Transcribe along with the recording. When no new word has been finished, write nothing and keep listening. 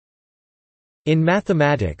In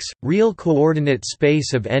mathematics, real coordinate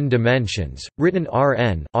space of n dimensions, written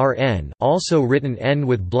Rn, also written n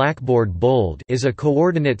with blackboard bold, is a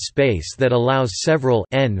coordinate space that allows several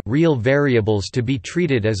n real variables to be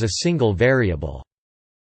treated as a single variable.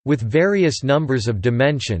 With various numbers of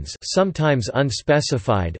dimensions, sometimes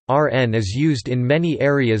unspecified, Rn is used in many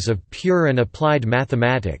areas of pure and applied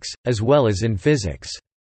mathematics, as well as in physics.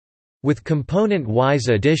 With component-wise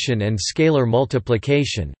addition and scalar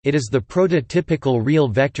multiplication, it is the prototypical real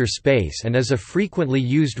vector space and is a frequently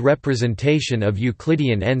used representation of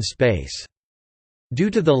Euclidean n-space. Due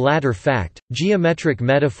to the latter fact, geometric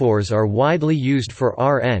metaphors are widely used for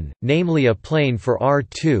Rn, namely a plane for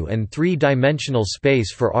R2 and three-dimensional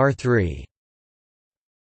space for R3.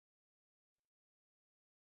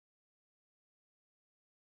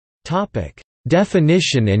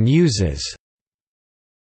 Definition and uses.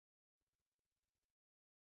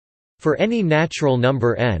 For any natural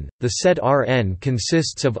number n, the set Rn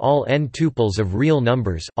consists of all n tuples of real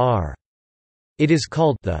numbers R. It is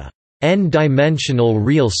called the n-dimensional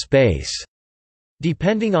real space.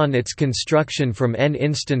 Depending on its construction from n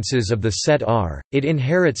instances of the set R, it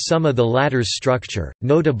inherits some of the latter's structure,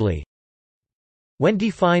 notably, when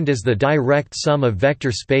defined as the direct sum of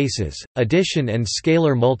vector spaces, addition and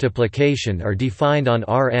scalar multiplication are defined on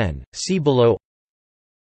Rn, see below.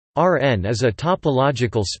 Rn is a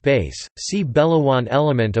topological space. See below. One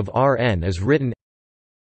element of Rn is written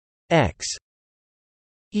x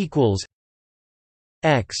equals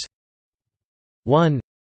x 1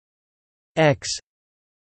 x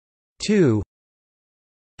 2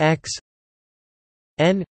 x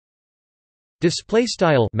n. Display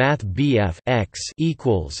style Math x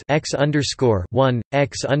equals x underscore 1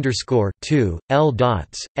 x underscore 2 L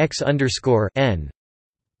dots x underscore n,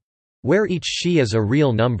 where each xi is a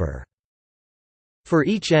real number. For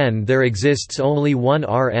each n there exists only one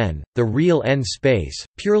Rn, the real n-space.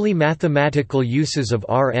 Purely mathematical uses of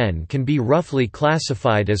Rn can be roughly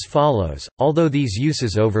classified as follows, although these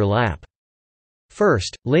uses overlap.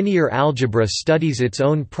 First, linear algebra studies its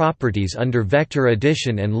own properties under vector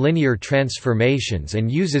addition and linear transformations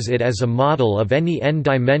and uses it as a model of any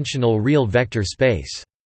n-dimensional real vector space.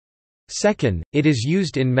 Second, it is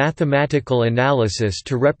used in mathematical analysis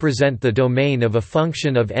to represent the domain of a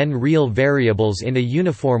function of n real variables in a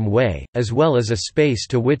uniform way, as well as a space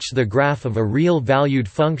to which the graph of a real-valued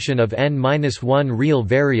function of n-1 real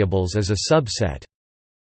variables is a subset.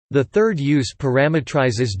 The third use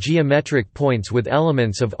parametrizes geometric points with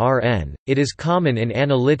elements of Rn. It is common in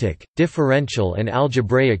analytic, differential and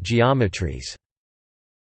algebraic geometries.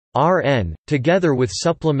 Rn, together with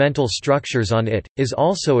supplemental structures on it, is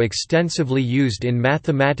also extensively used in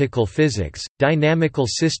mathematical physics, dynamical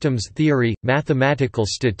systems theory, mathematical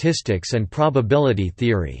statistics and probability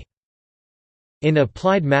theory. In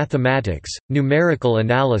applied mathematics, numerical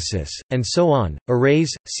analysis, and so on,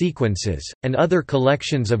 arrays, sequences, and other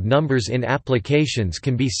collections of numbers in applications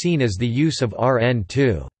can be seen as the use of Rn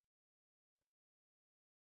too.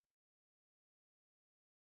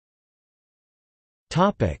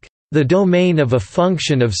 The domain of a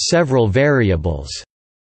function of several variables.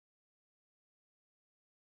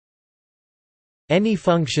 Any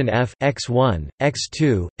function f x1,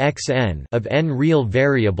 x2, xn of n real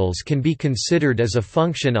variables can be considered as a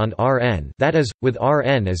function on Rn, that is, with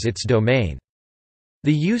Rn as its domain.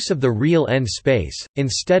 The use of the real n-space,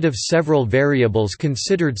 instead of several variables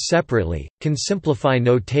considered separately, can simplify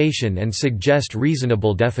notation and suggest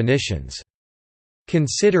reasonable definitions.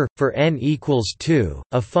 Consider, for n equals 2,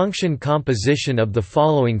 a function composition of the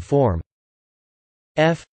following form: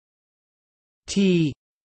 f t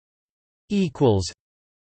equals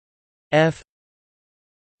f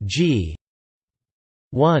g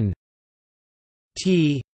 1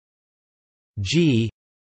 t g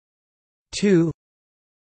 2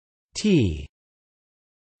 t.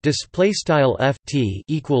 Display style f t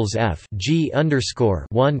equals f g underscore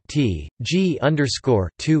 1 t g underscore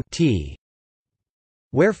 2 t,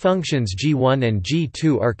 where functions g1 and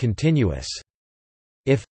g2 are continuous.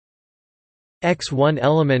 If x1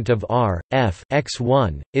 element of R, f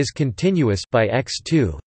x1, is continuous by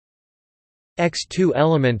x2, x2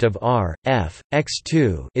 element of R, f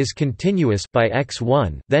x2 is continuous by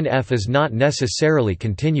x1, then f is not necessarily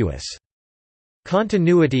continuous.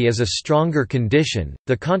 Continuity is a stronger condition,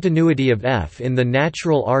 the continuity of f in the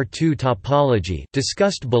natural R2 topology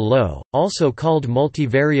discussed below, also called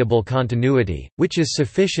multivariable continuity, which is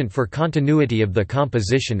sufficient for continuity of the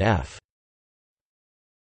composition f.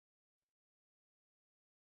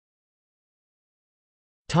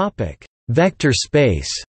 Vector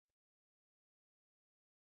space.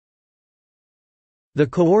 The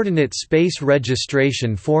coordinate space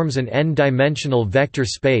registration forms an n-dimensional vector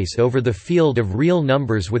space over the field of real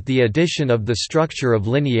numbers with the addition of the structure of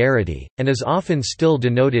linearity, and is often still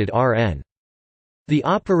denoted Rn. The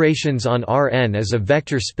operations on Rn as a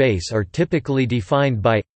vector space are typically defined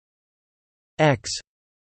by x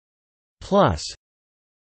plus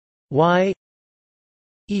y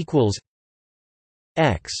equals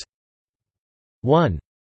x 1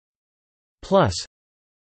 plus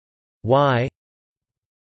y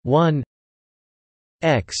 1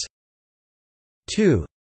 x 2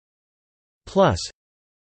 plus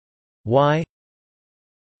y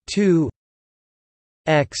 2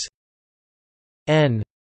 x n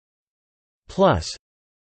plus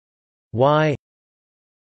y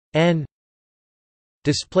n.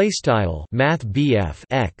 Display style Math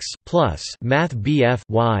x plus Math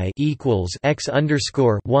y equals x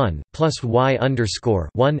underscore 1 plus y underscore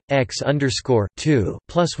 1 x underscore 2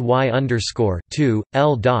 plus y underscore 2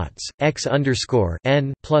 L dots x underscore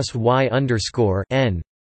n plus y underscore n.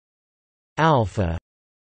 Alpha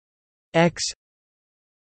x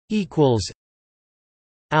equals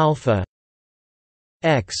alpha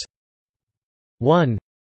x 1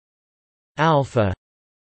 alpha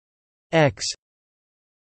x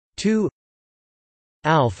 2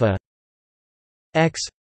 alpha x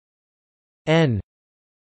n.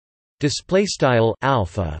 Display style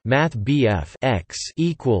alpha Math x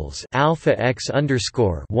equals alpha x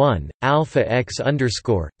underscore 1 alpha x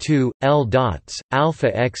underscore 2 L dots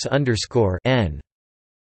alpha x underscore n.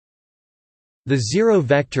 The zero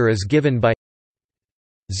vector is given by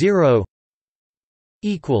 0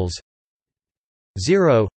 equals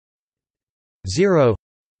 0 0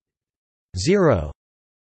 0.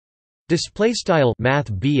 Display style Math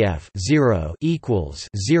 0 equals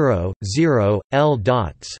 0 0 L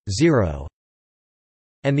dots 0,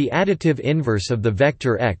 and the additive inverse of the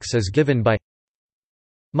vector x is given by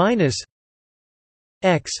minus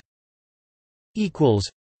x equals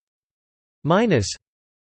minus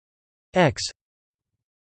x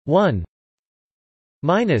 1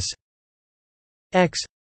 minus x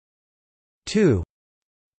 2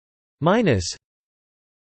 minus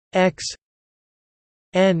x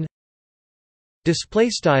n. Display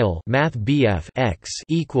style Math x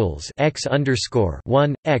equals x underscore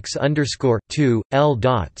 1 x underscore 2 L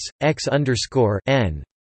dots x underscore n.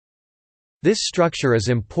 This structure is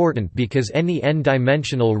important because any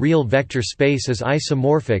n-dimensional real vector space is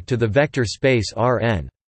isomorphic to the vector space Rn.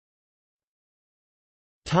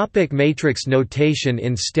 Topic matrix notation.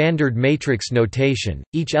 In standard matrix notation,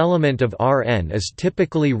 each element of Rn is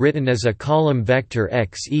typically written as a column vector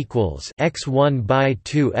x equals x1 by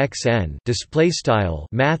 2 xn. Display style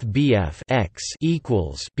Math x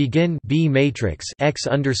equals begin B matrix x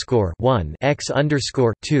underscore 1 x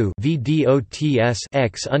underscore 2 vdots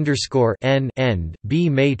x underscore n end B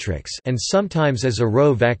matrix, and sometimes as a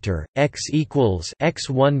row vector x equals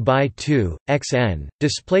x1 by 2 xn.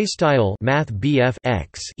 Display style Math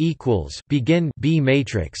x equals begin B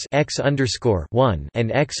matrix x underscore 1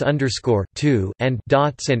 and x underscore 2 and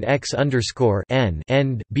dots and x underscore n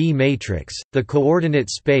end B matrix. The coordinate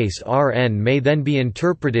space Rn may then be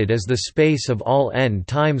interpreted as the space of all n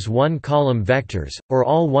times 1 column vectors, or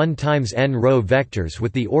all 1 times n row vectors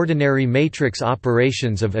with the ordinary matrix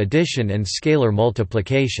operations of addition and scalar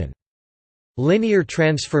multiplication. Linear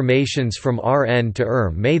transformations from Rn to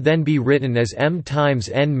Rm may then be written as m times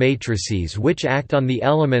n matrices which act on the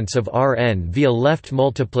elements of Rn via left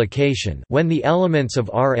multiplication when the elements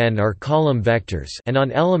of Rn are column vectors, and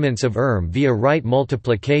on elements of Rm via right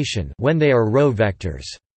multiplication when they are row vectors.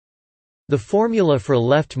 The formula for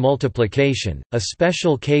left multiplication, a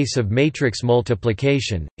special case of matrix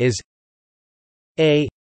multiplication, is A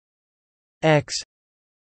x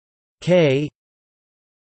k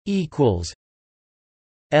equals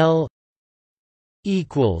L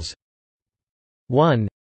equals 1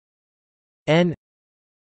 n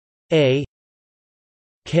A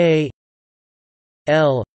k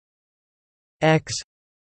L x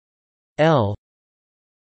L.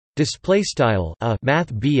 Display style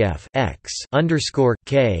Math x underscore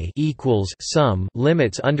k equals sum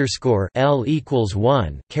limits underscore L equals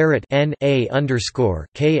 1 caret n A underscore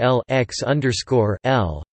k L x underscore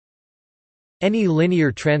L. Any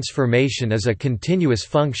linear transformation is a continuous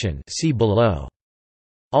function. See below.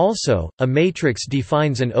 Also, a matrix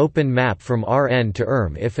defines an open map from Rn to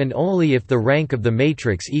Rm if and only if the rank of the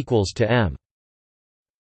matrix equals to m.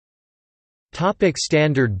 Topic: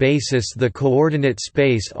 standard basis. The coordinate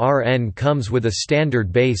space Rn comes with a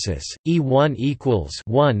standard basis. E1 equals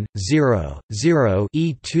 1, 0, 0.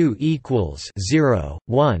 E2 equals 0,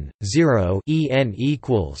 1, 0. En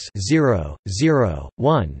equals 0, 0,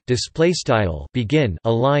 1. Display style begin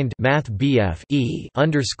aligned math BF E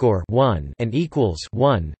underscore 1 and equals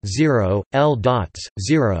 1, 0. L dots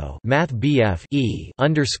 0 math BF E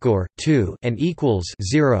underscore 2 and equals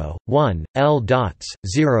 0, 1. L dots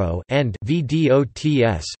 0 and V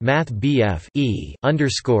dots math BF E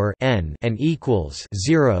underscore n and equals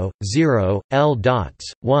 0, 0, L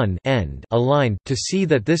dots 1 end aligned. To see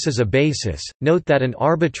that this is a basis, note that an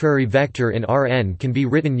arbitrary vector in Rn can be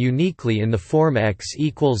written uniquely in the form x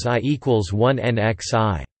equals I equals 1 n x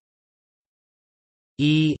I.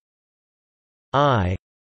 E I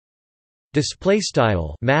display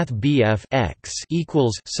style math BF x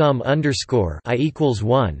equals sum underscore I equals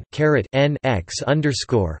 1 caret n x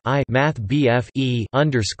underscore I math BF E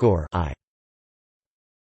underscore I.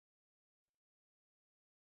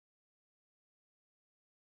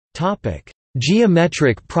 Topic: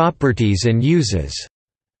 geometric properties and uses.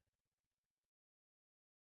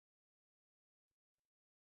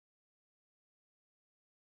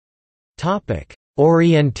 Topic: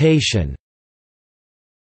 orientation.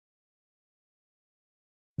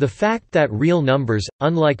 The fact that real numbers,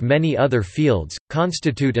 unlike many other fields,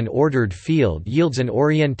 constitute an ordered field yields an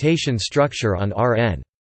orientation structure on Rn.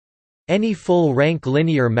 Any full-rank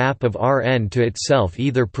linear map of Rn to itself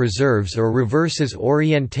either preserves or reverses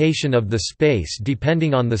orientation of the space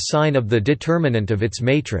depending on the sign of the determinant of its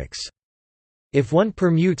matrix. If one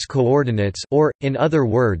permutes coordinates or, in other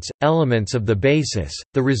words, elements of the basis,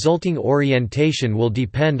 the resulting orientation will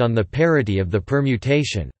depend on the parity of the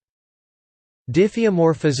permutation.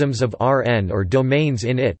 Diffeomorphisms of Rn or domains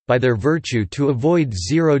in it, by their virtue to avoid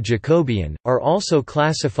zero Jacobian, are also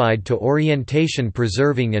classified to orientation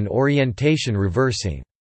preserving and orientation reversing.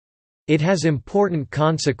 It has important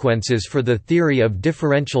consequences for the theory of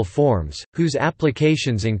differential forms, whose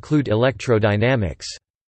applications include electrodynamics.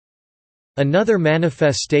 Another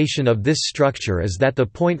manifestation of this structure is that the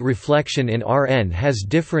point reflection in Rn has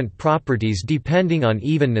different properties depending on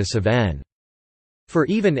evenness of n. For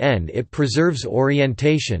even n it preserves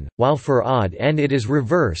orientation, while for odd n it is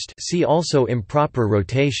reversed. See also improper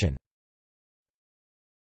rotation.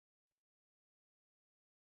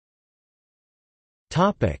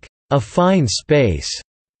 Affine space.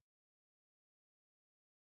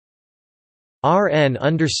 Rn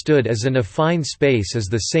understood as an affine space is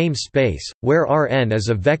the same space, where Rn as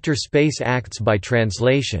a vector space acts by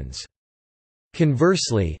translations.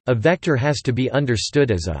 Conversely, a vector has to be understood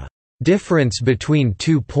as a difference between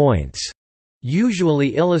 2 points,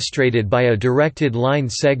 usually illustrated by a directed line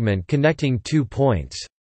segment connecting 2 points.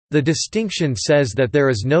 The distinction says that there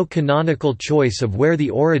is no canonical choice of where the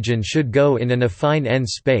origin should go in an affine n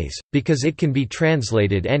space, because it can be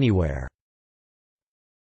translated anywhere.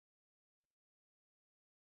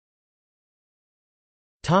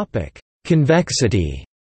 Convexity.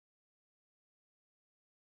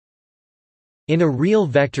 In a real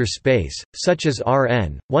vector space, such as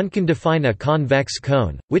Rn, one can define a convex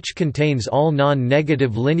cone, which contains all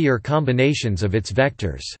non-negative linear combinations of its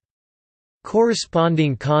vectors.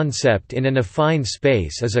 Corresponding concept in an affine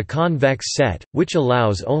space is a convex set, which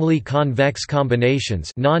allows only convex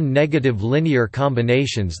combinations, non-negative linear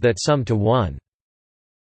combinations that sum to 1.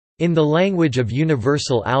 In the language of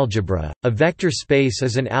universal algebra, a vector space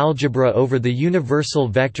is an algebra over the universal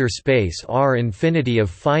vector space R∞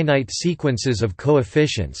 of finite sequences of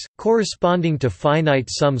coefficients, corresponding to finite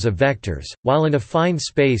sums of vectors, while an affine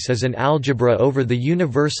space is an algebra over the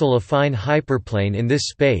universal affine hyperplane in this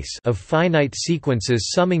space of finite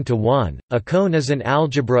sequences summing to 1. A cone is an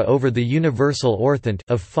algebra over the universal orthant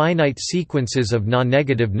of finite sequences of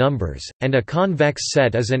non-negative numbers, and a convex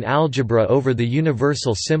set is an algebra over the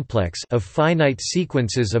universal simplex of finite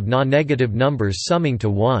sequences of non-negative numbers summing to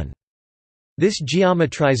 1. This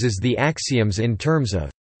geometrizes the axioms in terms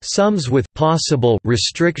of sums with possible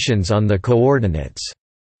restrictions on the coordinates.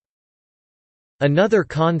 Another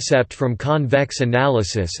concept from convex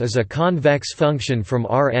analysis is a convex function from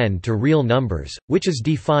Rn to real numbers, which is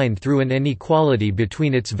defined through an inequality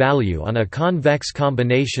between its value on a convex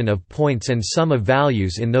combination of points and sum of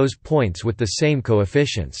values in those points with the same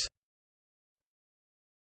coefficients.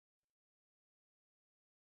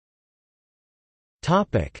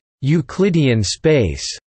 Euclidean space.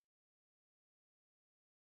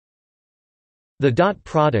 The dot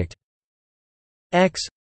product x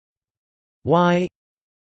y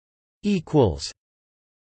equals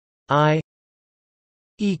I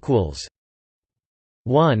equals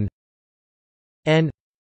 1 n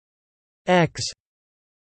x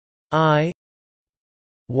I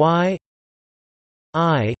y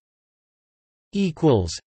I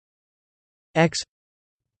equals x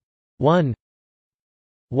 1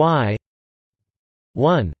 y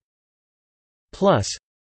 1 plus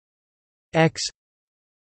x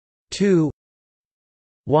 2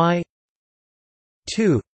 y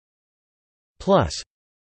 2 plus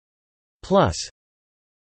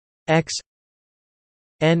x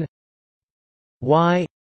n y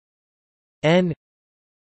n.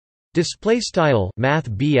 Display style Math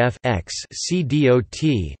x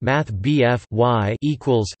CDOT Math y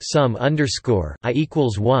equals sum underscore I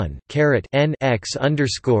equals 1 caret n x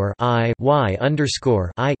underscore I y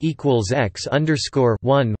underscore I equals x underscore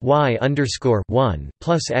 1 y underscore 1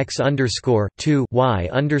 plus x underscore 2 y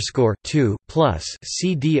underscore 2 plus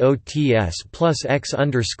CDOTS plus x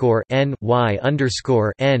underscore n y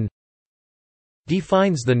underscore n.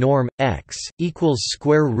 Defines the norm x equals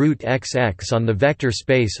square root XX on the vector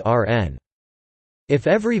space Rn. If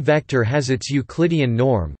every vector has its Euclidean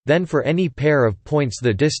norm, then for any pair of points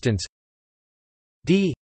the distance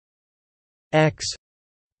d x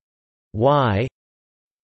y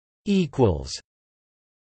equals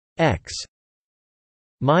x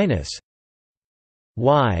minus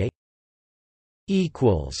y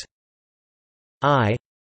equals I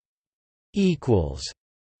equals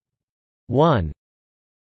 1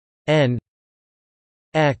 n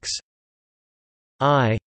x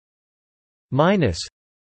I minus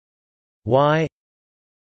y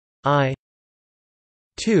I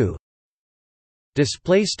 2.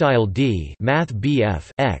 Display style d Math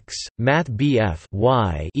x Math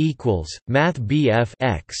y equals Math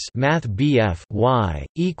x Math y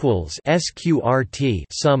equals sqrt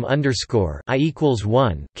sum underscore I equals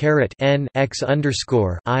 1 caret n x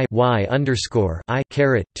underscore I y underscore I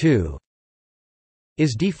caret 2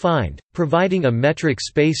 is defined, providing a metric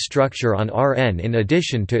space structure on Rn in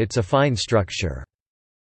addition to its affine structure.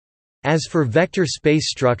 As for vector space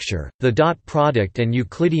structure, the dot product and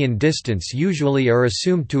Euclidean distance usually are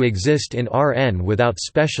assumed to exist in Rn without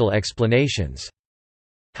special explanations.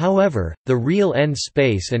 However, the real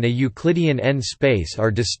n-space and a Euclidean n-space are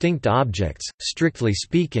distinct objects, strictly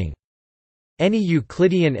speaking. Any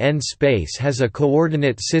Euclidean n-space has a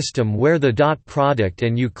coordinate system where the dot product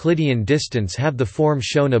and Euclidean distance have the form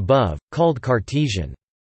shown above, called Cartesian.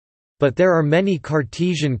 But there are many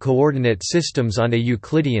Cartesian coordinate systems on a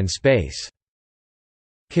Euclidean space.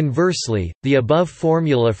 Conversely, the above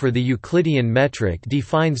formula for the Euclidean metric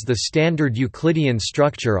defines the standard Euclidean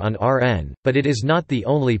structure on Rn, but it is not the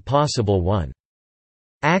only possible one.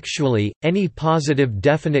 Actually, any positive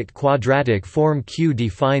definite quadratic form Q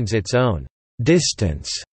defines its own distance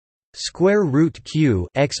square root q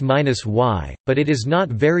x minus y, but it is not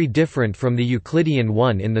very different from the Euclidean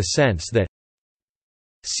one in the sense that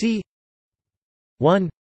c 1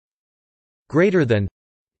 greater than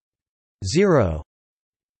 0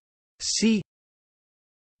 c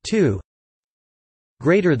 2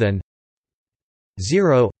 greater than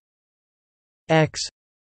 0 x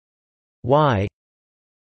y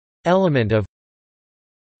element of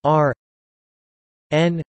R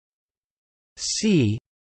n c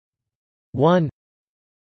 1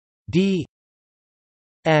 d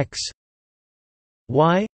x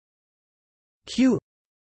y q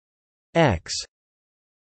x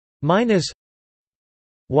minus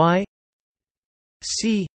y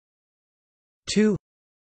c 2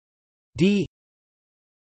 d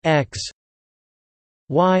x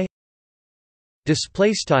y.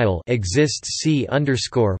 Display style exists c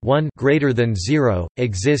underscore 1 greater than 0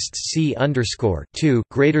 exists c underscore 2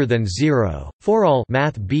 greater than 0 for all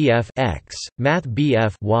Math x Math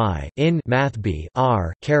y in Math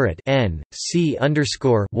r caret n c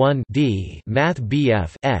underscore 1 d Math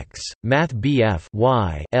x Math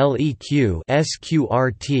y leq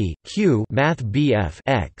sqrt q Math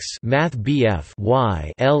x Math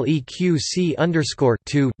y leq c underscore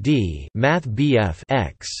 2 d Math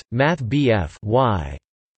x Math y.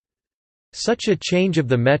 Such a change of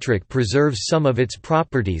the metric preserves some of its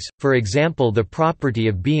properties, for example the property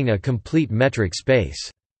of being a complete metric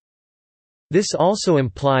space. This also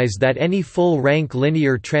implies that any full-rank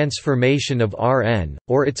linear transformation of Rn,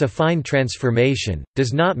 or its affine transformation,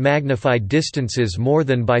 does not magnify distances more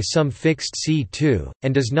than by some fixed C2,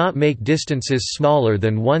 and does not make distances smaller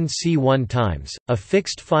than 1 C1 times, a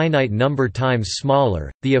fixed finite number times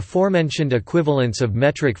smaller. The aforementioned equivalence of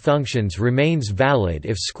metric functions remains valid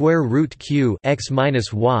if square root q x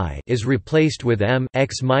minus y is replaced with m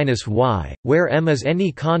x minus y, where m is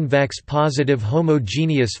any convex positive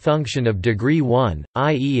homogeneous function of degree 1,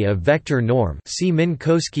 i.e. a vector norm. See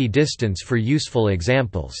Minkowski distance for useful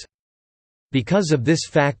examples. Because of this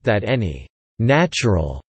fact that any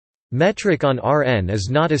 «natural» metric on Rn is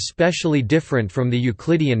not especially different from the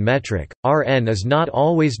Euclidean metric, Rn is not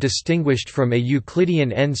always distinguished from a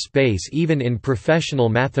Euclidean n-space even in professional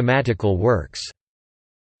mathematical works.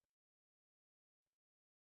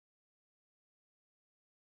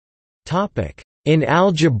 In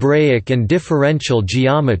algebraic and differential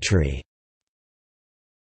geometry.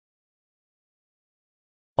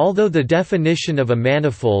 Although the definition of a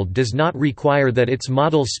manifold does not require that its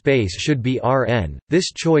model space should be Rn,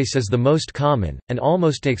 this choice is the most common, and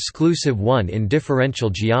almost exclusive one in differential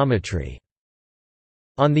geometry.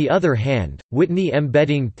 On the other hand, Whitney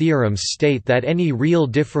embedding theorems state that any real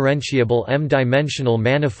differentiable m-dimensional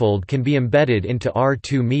manifold can be embedded into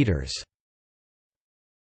R2 meters.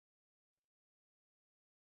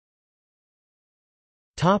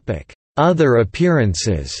 Other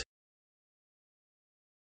appearances.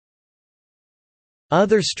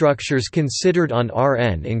 Other structures considered on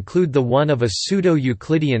Rn include the one of a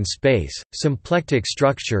pseudo-Euclidean space, symplectic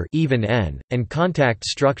structure even n, and contact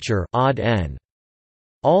structure odd n.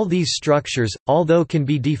 All these structures, although can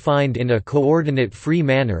be defined in a coordinate-free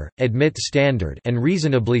manner, admit standard and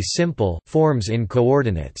reasonably simple forms in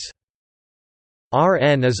coordinates.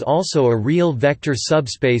 Rn is also a real vector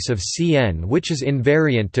subspace of Cn which is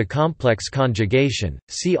invariant to complex conjugation,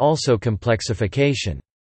 see also complexification.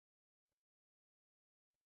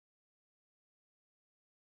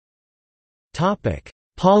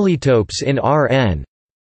 Polytopes in Rn.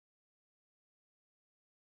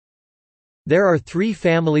 There are three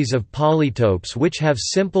families of polytopes which have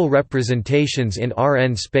simple representations in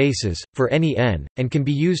Rn spaces, for any n, and can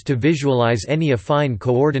be used to visualize any affine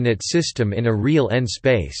coordinate system in a real n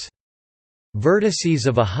space. Vertices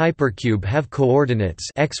of a hypercube have coordinates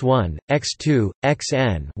x1, x2,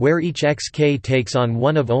 xn where each xk takes on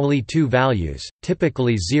one of only two values,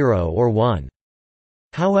 typically 0 or 1.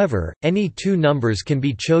 However, any two numbers can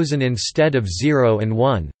be chosen instead of 0 and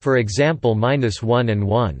 1, for example -1 and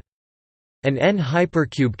 1. An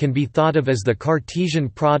n-hypercube can be thought of as the Cartesian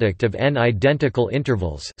product of n identical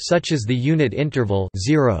intervals such as the unit interval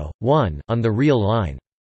 0, 1 on the real line.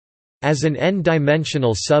 As an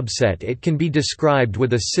n-dimensional subset it can be described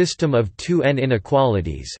with a system of two n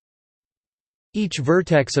inequalities. Each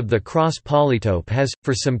vertex of the cross polytope has,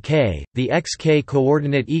 for some k, the xk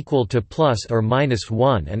coordinate equal to plus or minus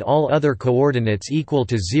 1 and all other coordinates equal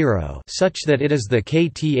to 0 such that it is the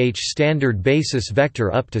kth standard basis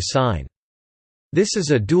vector up to sign. This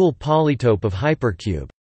is a dual polytope of hypercube.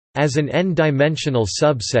 As an n-dimensional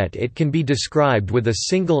subset it can be described with a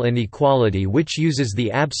single inequality which uses the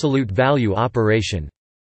absolute value operation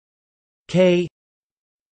k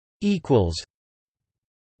equals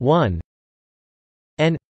 1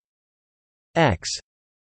 n x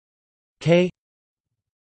k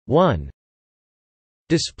 1.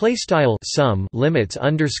 Display style sum limits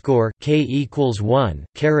underscore k equals 1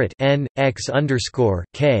 caret n x underscore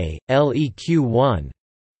k leq 1.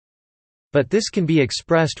 But this can be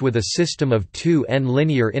expressed with a system of two n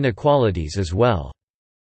linear inequalities as well.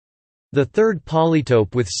 The third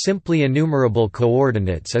polytope with simply enumerable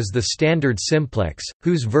coordinates is the standard simplex,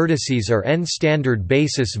 whose vertices are n standard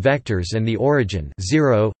basis vectors and the origin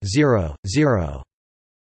 0, 0, 0.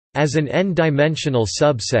 As an n-dimensional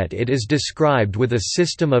subset it is described with a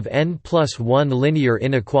system of n plus 1 linear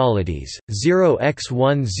inequalities,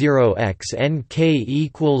 0x1 0xnk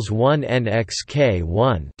equals 1 nxk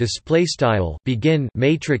 1 displaystyle begin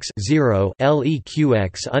matrix 0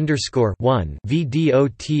 leqx underscore 1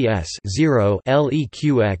 vdots 0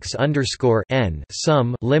 leqx underscore n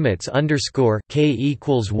sum limits underscore k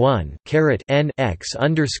equals 1 caret n x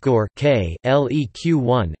underscore k leq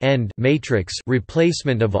 1 end matrix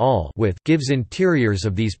replacement of all with gives interiors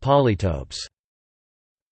of these polytopes.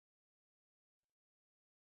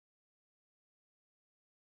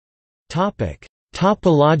 Topic: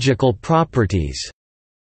 Topological properties.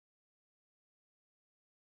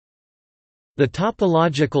 The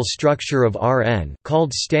topological structure of Rn,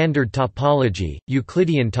 called standard topology,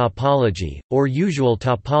 Euclidean topology, or usual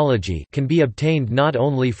topology, can be obtained not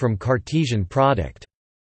only from Cartesian product.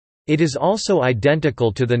 It is also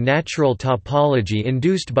identical to the natural topology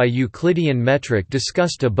induced by Euclidean metric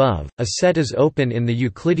discussed above. A set is open in the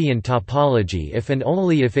Euclidean topology if and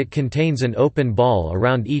only if it contains an open ball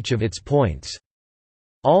around each of its points.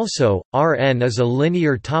 Also, Rn is a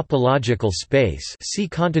linear topological space. See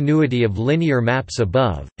continuity of linear maps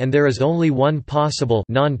above, and there is only one possible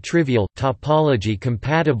non-trivial topology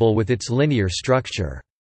compatible with its linear structure.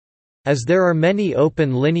 As there are many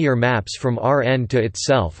open linear maps from Rn to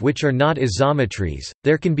itself which are not isometries,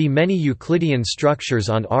 there can be many Euclidean structures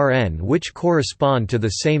on Rn which correspond to the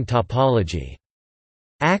same topology.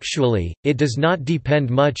 Actually, it does not depend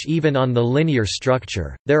much even on the linear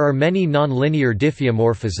structure. There are many nonlinear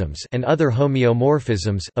diffeomorphisms and other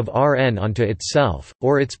homeomorphisms of Rn onto itself,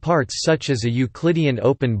 or its parts such as a Euclidean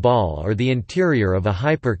open ball or the interior of a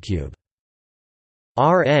hypercube.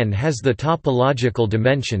 Rn has the topological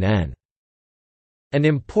dimension n. An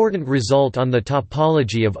important result on the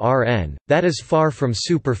topology of Rn, that is far from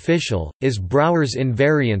superficial, is Brouwer's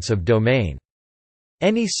invariance of domain.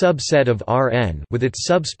 Any subset of Rn with its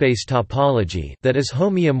subspace topology that is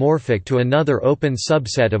homeomorphic to another open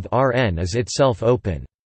subset of Rn is itself open.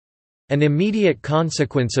 An immediate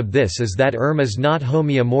consequence of this is that Rm is not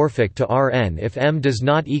homeomorphic to Rn if M does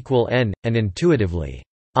not equal n, an intuitively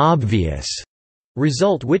obvious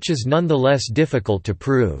result which is nonetheless difficult to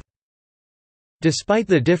prove. Despite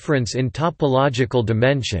the difference in topological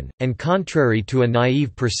dimension, and contrary to a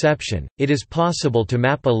naive perception, it is possible to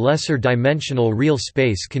map a lesser dimensional real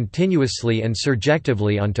space continuously and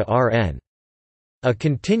surjectively onto Rn. A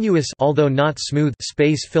continuous although not smooth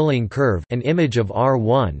space-filling curve, an image of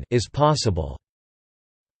R1, is possible.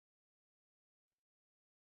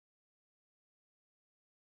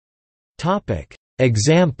 Topic: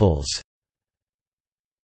 Examples.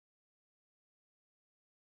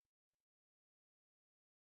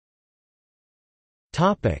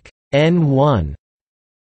 Topic: N1.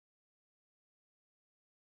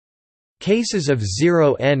 Cases of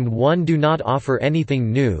 0 n1 do not offer anything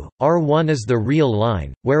new. R1 is the real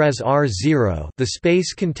line, whereas R0, the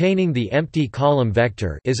space containing the empty column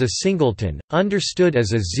vector, is a singleton, understood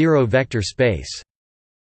as a zero-vector space.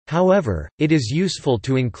 However, it is useful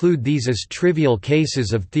to include these as trivial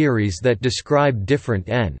cases of theories that describe different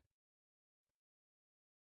n.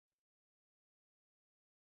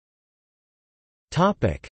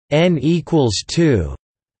 Topic: n equals 2.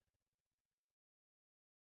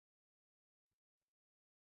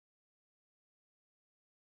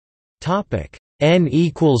 Topic: n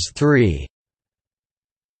equals 3.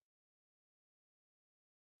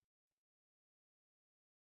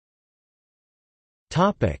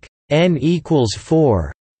 Topic: n equals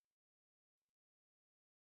 4.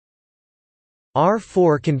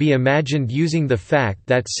 R4 can be imagined using the fact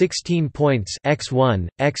that 16 points x1,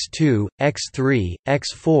 x2, x3,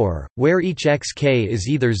 x4, where each xk is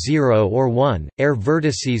either 0 or 1, are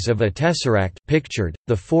vertices of a tesseract pictured,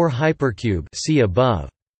 the 4 hypercube see above.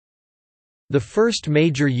 The first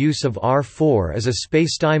major use of R4 is a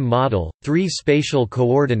spacetime model, 3 spatial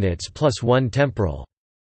coordinates plus 1 temporal.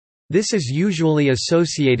 This is usually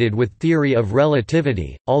associated with theory of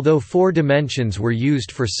relativity, although 4 dimensions were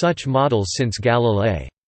used for such models since Galilei.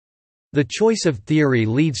 The choice of theory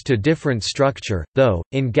leads to different structure, though,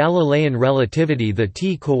 in Galilean relativity the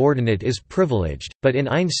t-coordinate is privileged, but in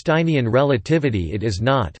Einsteinian relativity it is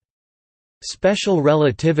not. Special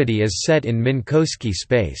relativity is set in Minkowski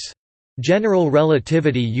space. General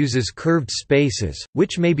relativity uses curved spaces,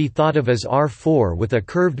 which may be thought of as R4 with a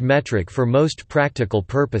curved metric for most practical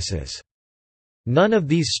purposes. None of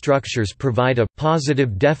these structures provide a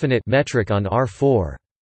positive definite metric on R4.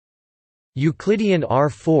 Euclidean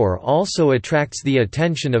R4 also attracts the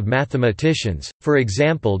attention of mathematicians, for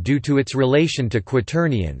example due to its relation to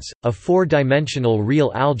quaternions, a 4-dimensional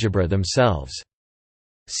real algebra themselves.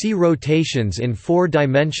 See rotations in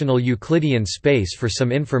 4-dimensional Euclidean space for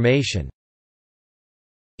some information.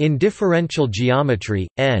 In differential geometry,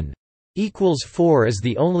 n equals 4 is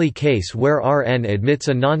the only case where Rn admits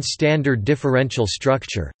a non-standard differential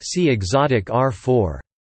structure. See exotic R4.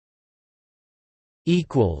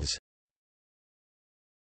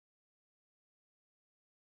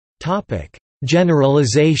 Topic: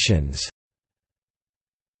 Generalizations.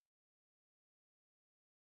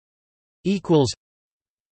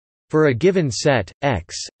 For a given set,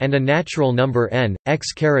 X, and a natural number n,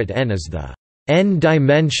 x⁻n is the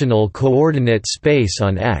n-dimensional coordinate space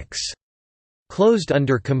on X, closed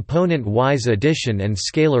under component-wise addition and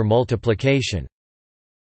scalar multiplication.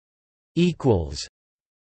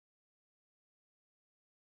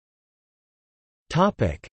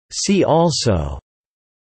 See also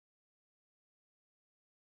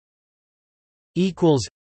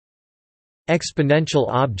Exponential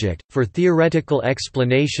object, for theoretical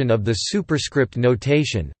explanation of the superscript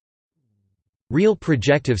notation. Real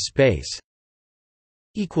projective space.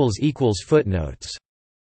 Footnotes